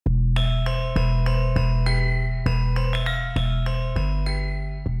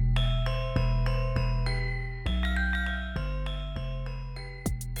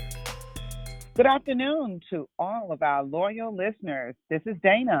Good afternoon to all of our loyal listeners. This is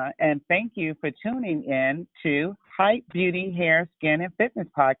Dana, and thank you for tuning in to Hype Beauty Hair, Skin, and Fitness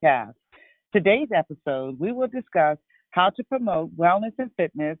Podcast. Today's episode, we will discuss how to promote wellness and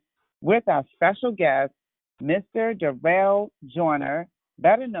fitness with our special guest, Mr. Darrell Joyner,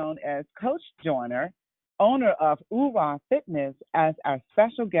 better known as Coach Joyner, owner of Ura Fitness, as our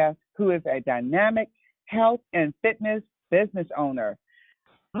special guest, who is a dynamic health and fitness business owner.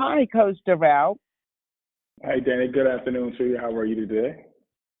 Hi, Coach Darrell. Hi, Danny. Good afternoon to you. How are you today?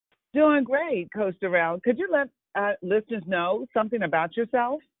 Doing great, Coach Darrell. Could you let listeners know something about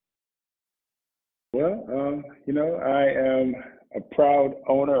yourself? Well, I am a proud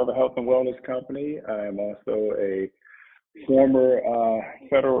owner of a health and wellness company. I am also a former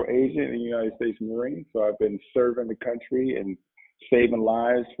federal agent in the United States Marine. So I've been serving the country and saving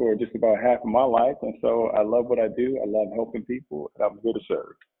lives for just about half of my life. And so I love what I do. I love helping people, and I'm here to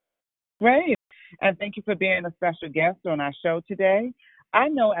serve. Great. And thank you for being a special guest on our show today. I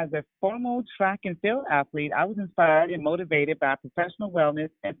know as a former track and field athlete, I was inspired and motivated by professional wellness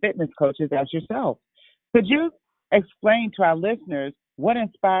and fitness coaches as yourself. Could you explain to our listeners what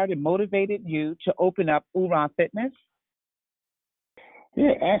inspired and motivated you to open up Ura Fitness?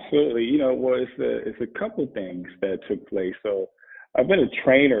 Yeah, absolutely. It's a couple things that took place. So I've been a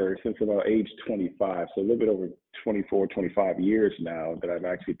trainer since about age 25, so a little bit over 24, 25 years now that I've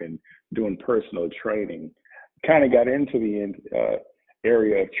actually been doing personal training. Kind of got into the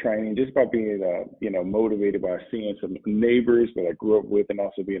area of training just by being, motivated by seeing some neighbors that I grew up with and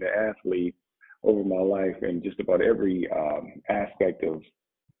also being an athlete over my life and just about every aspect of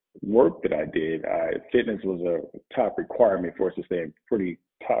work that I did. Fitness was a top requirement for us to stay in pretty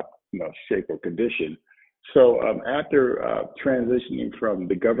top, shape or condition. So after transitioning from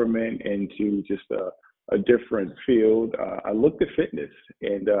the government into just a different field, I looked at fitness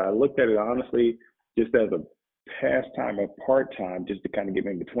and I looked at it honestly just as a pastime or part-time just to kind of get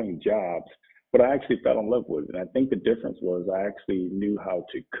me in between jobs. But I actually fell in love with it. And I think the difference was I actually knew how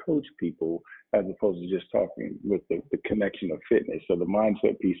to coach people as opposed to just talking with the connection of fitness. So the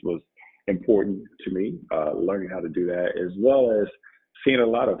mindset piece was important to me, learning how to do that, as well as seeing a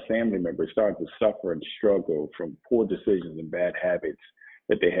lot of family members start to suffer and struggle from poor decisions and bad habits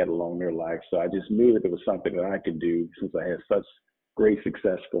that they had along their life. So I just knew that there was something that I could do since I had such great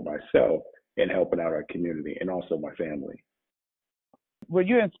success for myself in helping out our community and also my family. Were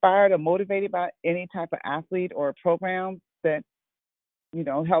you inspired or motivated by any type of athlete or program that,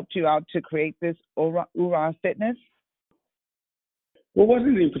 helped you out to create this Ura Fitness? Well, it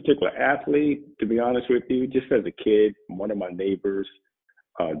wasn't any particular athlete, to be honest with you. Just as a kid, one of my neighbors,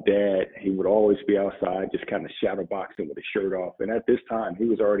 dad, he would always be outside just kind of shadow boxing with his shirt off. And at this time, he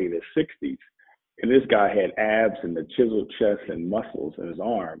was already in his 60s. And this guy had abs and the chiseled chest and muscles in his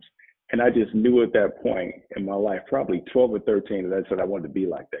arms. And I just knew at that point in my life, probably 12 or 13, that I said I wanted to be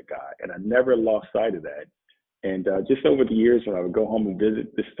like that guy. And I never lost sight of that. And just over the years, when I would go home and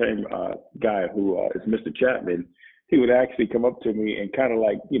visit this same guy who is Mr. Chapman, he would actually come up to me and kind of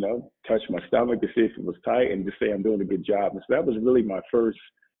like, touch my stomach to see if it was tight and just say I'm doing a good job. And so that was really my first,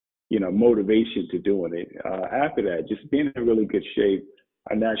 motivation to doing it. After that, just being in really good shape,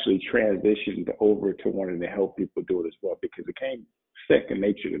 I naturally transitioned over to wanting to help people do it as well because it came second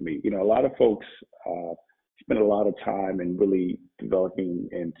nature to me. A lot of folks spend a lot of time in really developing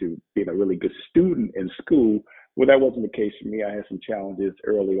into being a really good student in school. Well, that wasn't the case for me. I had some challenges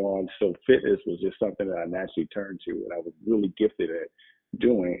early on, so fitness was just something that I naturally turned to, and I was really gifted at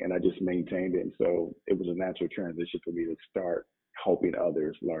doing, and I just maintained it. And so it was a natural transition for me to start helping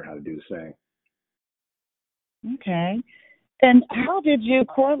others learn how to do the same. Okay. And how did you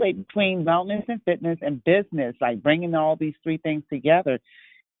correlate between wellness and fitness and business, like bringing all these three things together?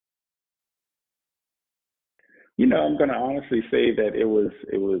 I'm going to honestly say that it was,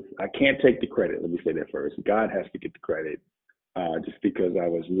 I can't take the credit. Let me say that first. God has to get the credit just because I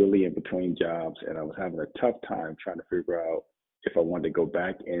was really in between jobs and I was having a tough time trying to figure out if I wanted to go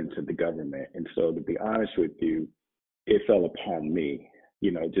back into the government. And so to be honest with you, it fell upon me,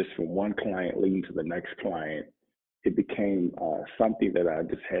 just from one client leading to the next client. It became something that I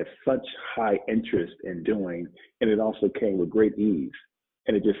just had such high interest in doing. And it also came with great ease.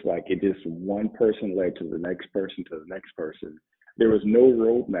 And it just one person led to the next person to the next person. There was no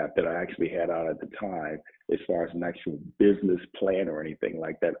roadmap that I actually had out at the time as far as an actual business plan or anything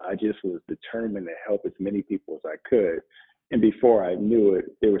like that. I just was determined to help as many people as I could. And before I knew it,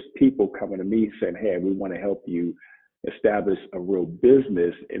 there was people coming to me saying, hey, we want to help you establish a real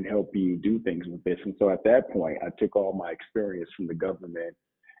business and help you do things with this. And so at that point, I took all my experience from the government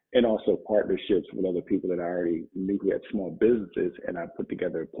and also partnerships with other people that I already knew who had small businesses. And I put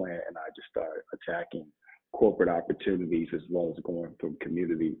together a plan and I just started attacking corporate opportunities as well as going from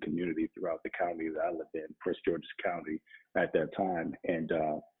community to community throughout the county that I lived in, Prince George's County at that time. And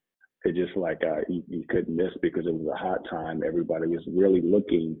it just like you couldn't miss because it was a hot time. Everybody was really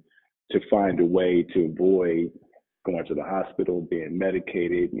looking to find a way to avoid going to the hospital, being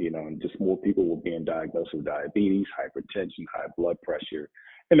medicated, and just more people were being diagnosed with diabetes, hypertension, high blood pressure.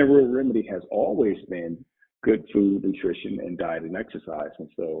 And the real remedy has always been good food, nutrition, and diet and exercise. And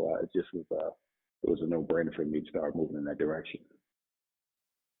so it was a no-brainer for me to start moving in that direction.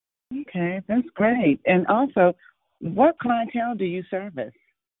 Okay, that's great. And also, what clientele do you service?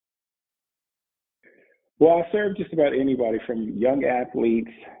 Well, I serve just about anybody from young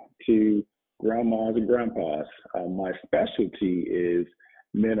athletes to grandmas and grandpas. My specialty is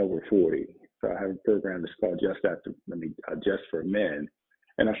men over 40. So I have a program that's called Just for Men.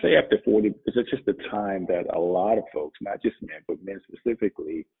 And I say after 40 because it's just the time that a lot of folks, not just men, but men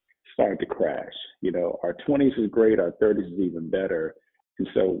specifically, start to crash. Our 20s is great, our 30s is even better. And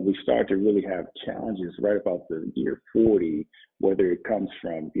so we start to really have challenges right about the year 40, whether it comes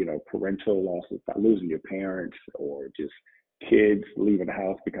from, parental losses, losing your parents, or just kids leaving the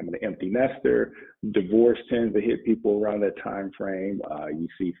house, becoming an empty nester. Divorce tends to hit people around that time frame. You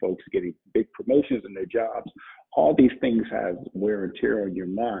see folks getting big promotions in their jobs. All these things have wear and tear on your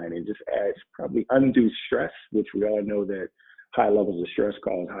mind and just adds probably undue stress, which we all know that high levels of stress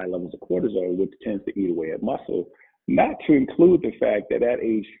cause high levels of cortisol, which tends to eat away at muscle. Not to include the fact that at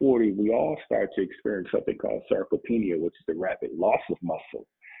age 40, we all start to experience something called sarcopenia, which is the rapid loss of muscle.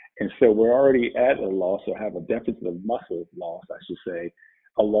 And so we're already at a loss or have a deficit of muscle loss, I should say,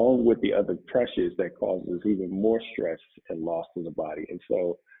 along with the other pressures that causes even more stress and loss to the body. And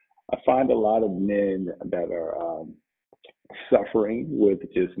so I find a lot of men that are suffering with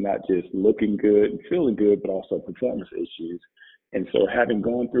just not just looking good and feeling good, but also performance issues. And so having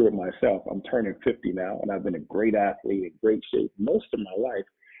gone through it myself, I'm turning 50 now, and I've been a great athlete in great shape most of my life,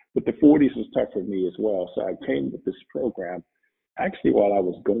 but the 40s was tough for me as well. So I came with this program. Actually, while I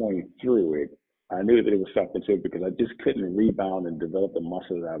was going through it, I knew that it was something to it because I just couldn't rebound and develop the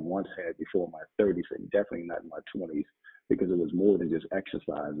muscle that I once had before my 30s, and definitely not in my 20s, because it was more than just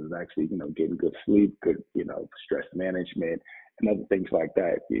exercise. It was actually, getting good sleep, good, stress management, and other things like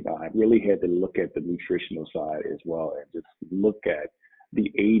that. I really had to look at the nutritional side as well and just look at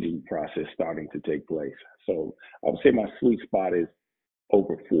the aging process starting to take place. So I would say my sweet spot is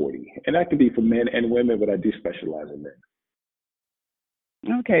over 40, and that can be for men and women, but I do specialize in men.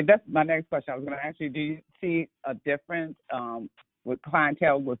 Okay, that's my next question. I was going to ask you, do you see a difference with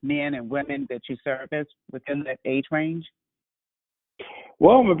clientele with men and women that you service within that age range?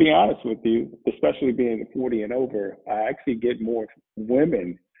 Well, I'm going to be honest with you, especially being 40 and over, I actually get more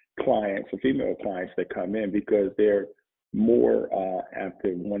women clients or female clients that come in because they're more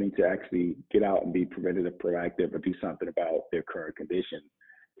after wanting to actually get out and be preventative, proactive, or do something about their current condition.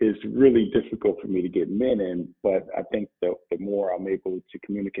 It's really difficult for me to get men in, but I think the more I'm able to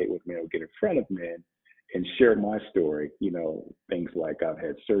communicate with men or get in front of men and share my story, things like I've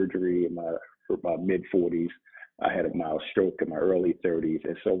had surgery in my mid 40s. I had a mild stroke in my early 30s.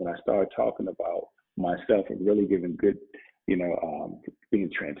 And so when I started talking about myself and really giving good,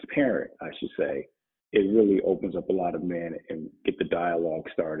 being transparent, I should say, it really opens up a lot of men and get the dialogue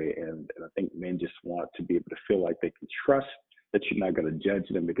started. And I think men just want to be able to feel like they can trust that you're not going to judge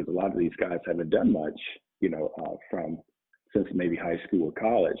them, because a lot of these guys haven't done much, from since maybe high school or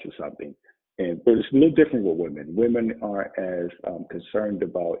college or something. But it's a little different with women. Women aren't as concerned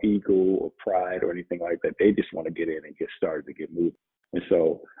about ego or pride or anything like that. They just want to get in and get started to get moving. And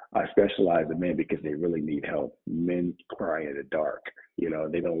so I specialize in men because they really need help. Men cry in the dark.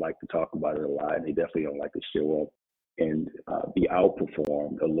 They don't like to talk about it a lot, and they definitely don't like to show up and be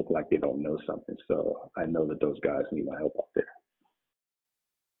outperformed or look like they don't know something. So I know that those guys need my help out there.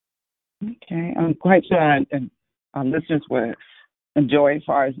 Okay, I'm quite sure and our listeners will enjoy as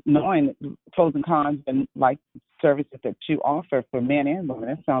far as knowing pros and cons and like services that you offer for men and women.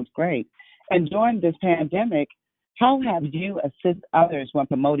 That sounds great. And during this pandemic, how have you assisted others when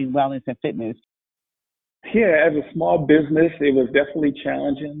promoting wellness and fitness? Yeah, as a small business, it was definitely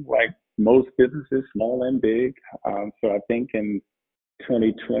challenging, like most businesses, small and big. So I think in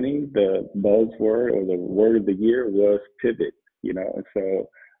 2020, the buzzword or the word of the year was pivot, and so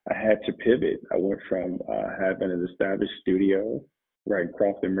I had to pivot. I went from having an established studio right in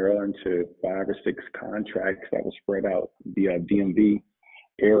Crofton, Maryland, to 5 or 6 contracts that were spread out the DMV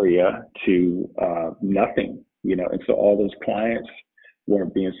area to nothing, and so all those clients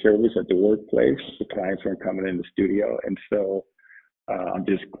weren't being serviced at the workplace. The clients weren't coming in the studio. And so I'm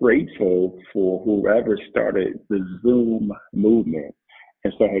just grateful for whoever started the Zoom movement.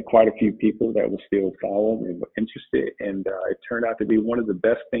 And so I had quite a few people that were still following and were interested. And it turned out to be one of the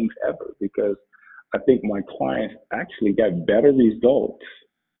best things ever because I think my clients actually got better results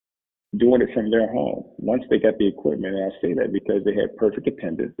doing it from their home once they got the equipment. And I say that because they had perfect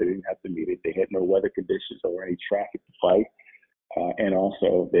attendance. They didn't have to meet it. They had no weather conditions or any traffic to fight. And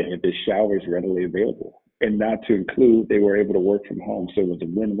also they had the showers readily available. And not to include, they were able to work from home. So it was a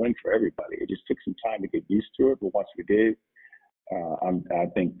win-win for everybody. It just took some time to get used to it. But once we did, I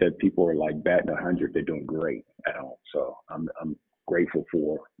think that people are like batting 100. They're doing great at home. So I'm grateful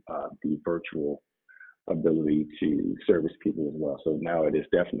for the virtual ability to service people as well. So now it is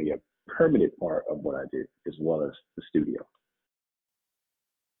definitely a permanent part of what I do, as well as the studio.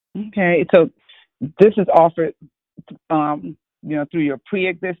 Okay, so this is offered, through your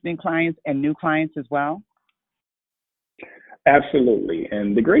pre-existing clients and new clients as well. Absolutely.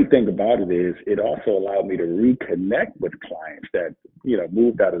 And the great thing about it is it also allowed me to reconnect with clients that,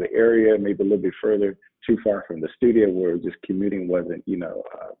 moved out of the area, maybe a little bit further, too far from the studio where just commuting wasn't,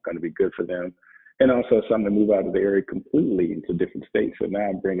 going to be good for them. And also some to move out of the area completely into different states. So now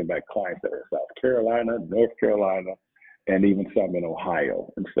I'm bringing back clients that are in South Carolina, North Carolina, and even some in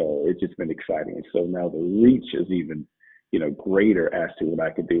Ohio. And so it's just been exciting. And so now the reach is even, greater as to what I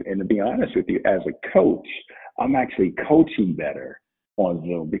could do. And to be honest with you, as a coach, I'm actually coaching better on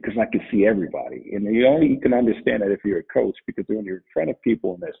Zoom because I can see everybody. And you can understand that if you're a coach, because when you're in front of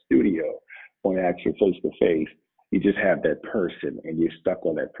people in that studio, when you're actually face to face, you just have that person and you're stuck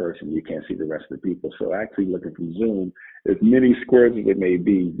on that person. You can't see the rest of the people. So actually looking from Zoom, as many squares as it may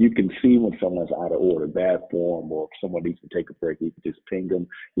be, you can see when someone's out of order, bad form, or if someone needs to take a break, you can just ping them.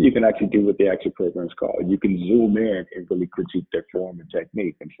 You can actually do what the actual program's called. You can zoom in and really critique their form and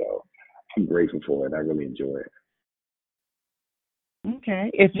technique. And so I'm grateful for it. I really enjoy it.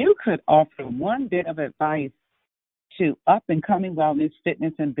 Okay. If you could offer one bit of advice to up and coming wellness,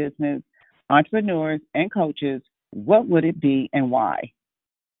 fitness, and business entrepreneurs and coaches, what would it be and why?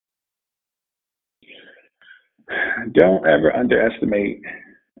 Don't ever underestimate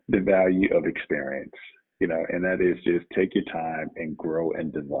the value of experience, and that is just take your time and grow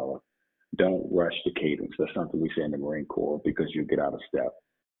and develop. Don't rush the cadence. That's something we say in the Marine Corps because you get out of step.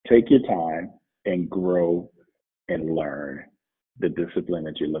 Take your time and grow and learn the discipline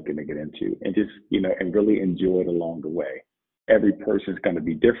that you're looking to get into and just, and really enjoy it along the way. Every person's going to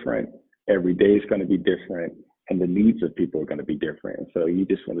be different. Every day is going to be different. And the needs of people are going to be different. And so you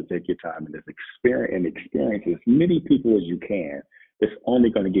just want to take your time and just experience as many people as you can. It's only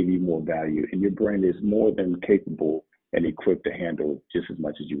going to give you more value. And your brain is more than capable and equipped to handle just as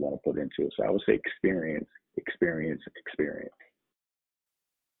much as you want to put into it. So I would say experience, experience, experience.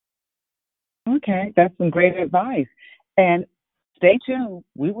 Okay, that's some great advice. And stay tuned.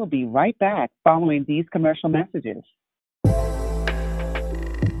 We will be right back following these commercial messages.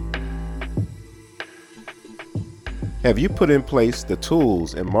 Have you put in place the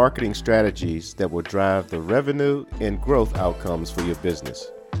tools and marketing strategies that will drive the revenue and growth outcomes for your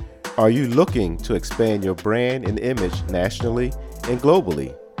business? Are you looking to expand your brand and image nationally and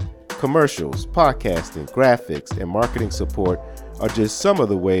globally? Commercials, podcasting, graphics, and marketing support are just some of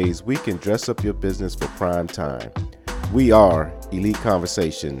the ways we can dress up your business for prime time. We are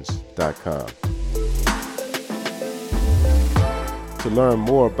EliteConversations.com. To learn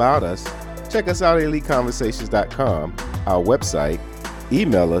more about us, check us out at EliteConversations.com, our website,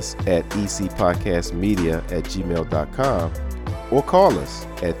 email us at ecpodcastmedia@gmail.com, or call us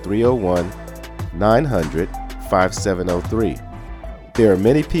at 301-900-5703. There are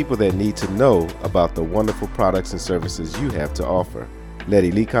many people that need to know about the wonderful products and services you have to offer. Let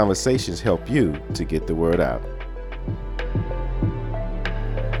Elite Conversations help you to get the word out.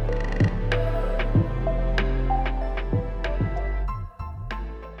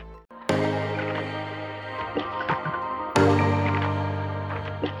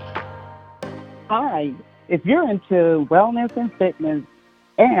 Hi, if you're into wellness and fitness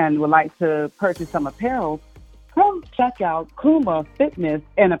and would like to purchase some apparel, come check out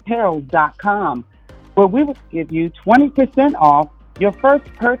KumaFitnessandApparel.com, where we will give you 20% off your first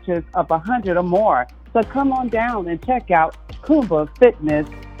purchase of 100 or more. So come on down and check out Kuma Fitness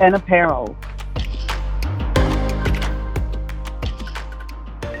and Apparel.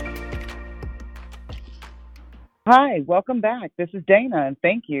 Hi, welcome back. This is Dana, and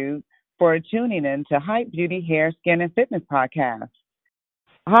thank you for tuning in to Hype Beauty Hair, Skin, and Fitness Podcast.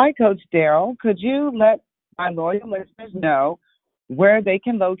 Hi, Coach Daryl. Could you let my loyal listeners know where they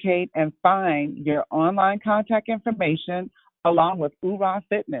can locate and find your online contact information along with Ura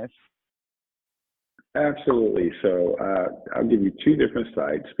Fitness? Absolutely. So I'll give you two different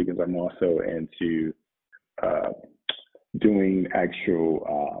sites because I'm also into uh, doing actual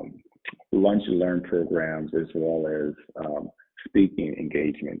lunch and learn programs as well as speaking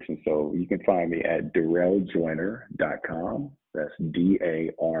engagements. And so you can find me at darrelljoyner.com. That's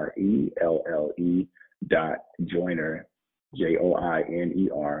DARELLE dot Joyner,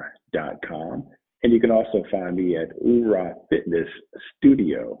 JOINER.com. And you can also find me at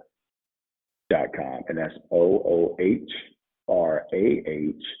oorahfitnessstudio.com. And that's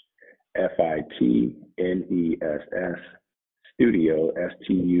OOHRAHFITNESS studio,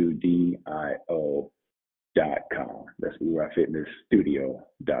 STUDIO.com. That's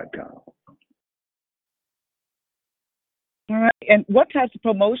oorahfitnessstudio.com. All right. And what types of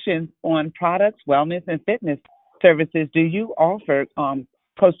promotions on products, wellness, and fitness services do you offer,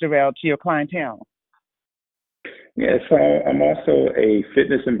 Coach Darrell, to your clientele? Yeah, so I'm also a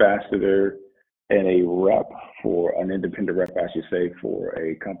fitness ambassador and a rep for an independent rep, I should say, for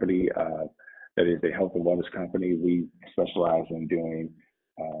a company that is a health and wellness company. We specialize in doing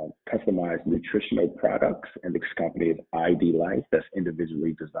customized nutritional products, and this company is ID Life. That's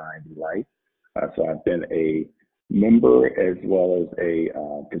individually designed life. So I've been a member as well as a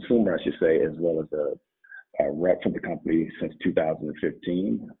consumer, I should say, as well as a rep for the company since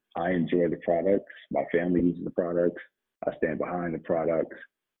 2015. I enjoy the products. My family uses the products. I stand behind the products.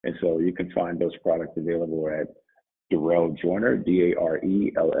 And so you can find those products available at Darrell Joyner,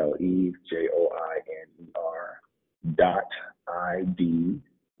 DARELLEJOINER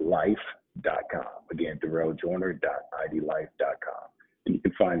 .idlife.com. Again, DarrellJoyner.idlife.com. And you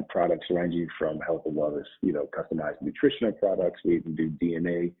can find products ranging from health and wellness, customized nutritional products. We even do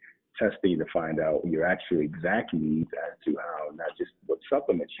DNA testing to find out your actual exact needs as to how, not just what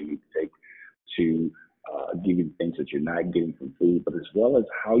supplements you need to take to give you the things that you're not getting from food, but as well as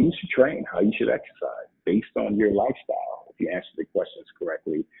how you should train, how you should exercise based on your lifestyle. If you answer the questions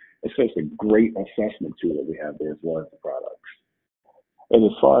correctly, it's just a great assessment tool that we have there as well as the products. And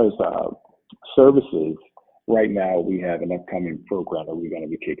as far as services, right now we have an upcoming program that we're going to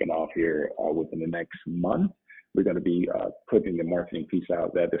be kicking off here within the next month. We're going to be putting the marketing piece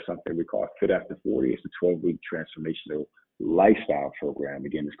out there. There's something we call Fit After 40. It's a 12-week transformational lifestyle program.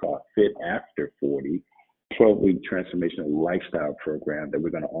 Again, it's called Fit After 40, 12-week transformational lifestyle program that we're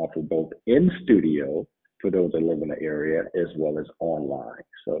going to offer both in studio for those that live in the area as well as online.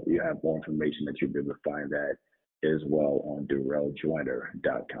 So if you have more information, that you'll be able to find that as well on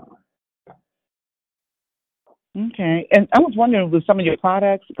DarrellJoyner.com. Okay. And I was wondering, with some of your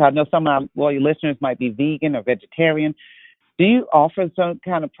products, because I know some of your listeners might be vegan or vegetarian, do you offer some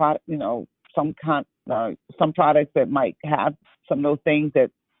kind of product, some products that might have some of those things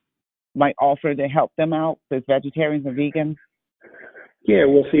that might offer to help them out as vegetarians and vegans? Yeah,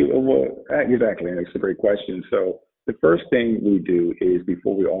 exactly. And it's a great question. So the first thing we do is,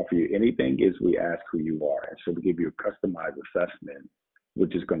 before we offer you anything, is we ask who you are. And so we give you a customized assessment,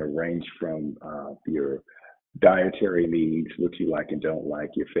 which is going to range from your dietary needs, what you like and don't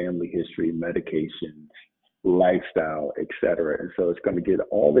like, your family history, medications, lifestyle, etc. And so it's going to get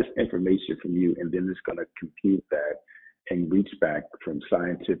all this information from you, and then it's going to compute that and reach back from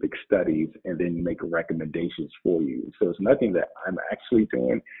scientific studies and then make recommendations for you. So it's nothing that I'm actually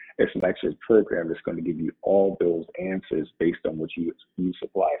doing. It's an actual program that's going to give you all those answers based on what you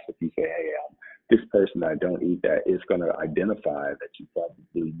supply. So if you say, hey, this person, I don't eat that, it's going to identify that you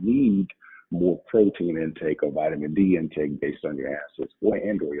probably need more protein intake or vitamin D intake based on your answers or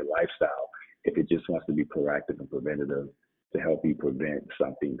your lifestyle, if it just wants to be proactive and preventative to help you prevent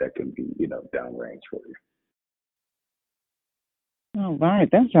something that can be, downrange for you. All right.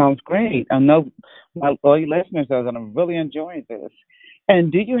 That sounds great. I know all your listeners are going to really enjoy this.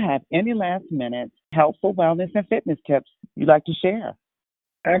 And do you have any last-minute helpful wellness and fitness tips you'd like to share?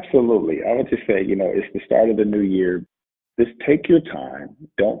 Absolutely. I would just say, it's the start of the new year. Just take your time.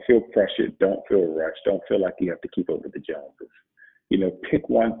 Don't feel pressured. Don't feel rushed. Don't feel like you have to keep up with the Joneses. Pick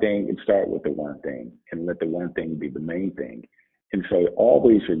one thing and start with the one thing, and let the one thing be the main thing. And so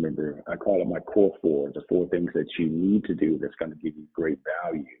always remember, I call it my core four, the four things that you need to do that's going to give you great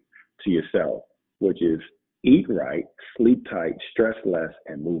value to yourself, which is eat right, sleep tight, stress less,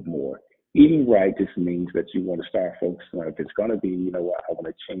 and move more. Eating right just means that you want to start focusing on, if it's going to be, I want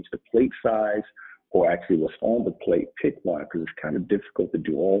to change the plate size, or actually what's on the plate, pick one, because it's kind of difficult to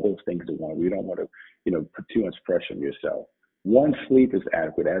do all those things at once. We don't want to, put too much pressure on yourself. One, sleep is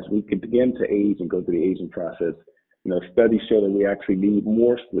adequate. As we begin to age and go through the aging process, studies show that we actually need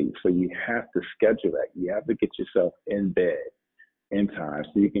more sleep. So you have to schedule that. You have to get yourself in bed in time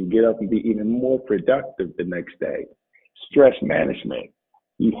so you can get up and be even more productive the next day. Stress management.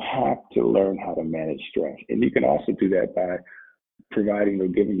 You have to to learn how to manage stress. And you can also do that by providing or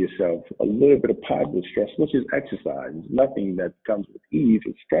giving yourself a little bit of positive stress, which is exercise. It's nothing that comes with ease.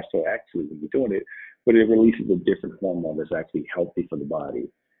 It's stressful actually when you're doing it, but it releases a different hormone that's actually healthy for the body.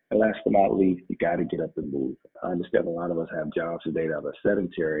 And last but not least, you got to get up and move. I understand a lot of us have jobs today that are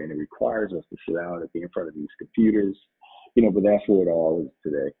sedentary, and it requires us to sit down and be in front of these computers, but that's where it all is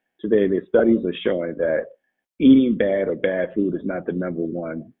today. Today, the studies are showing that eating bad or bad food is not the number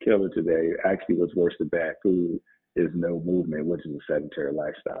one killer today. Actually, what's worse than bad food is no movement, which is a sedentary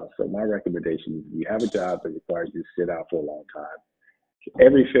lifestyle. So my recommendation is if you have a job that requires you to sit out for a long time,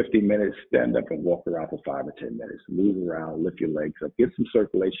 every 50 minutes, stand up and walk around for 5 or 10 minutes. Move around, lift your legs up, get some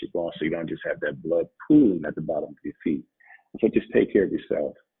circulation going so you don't just have that blood pooling at the bottom of your feet. So just take care of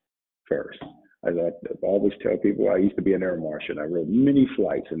yourself first. As I always tell people, I used to be an air marshal. I rode many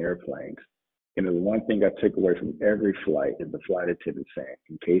flights in airplanes. And the one thing I took away from every flight is the flight attendant saying,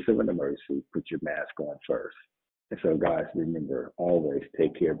 in case of an emergency, put your mask on first. And so, guys, remember, always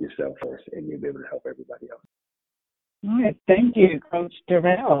take care of yourself first, and you'll be able to help everybody else. All right. Thank you, Coach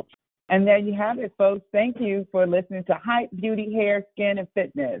Darrell. And there you have it, folks. Thank you for listening to Hype Beauty, Hair, Skin, and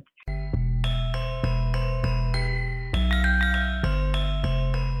Fitness.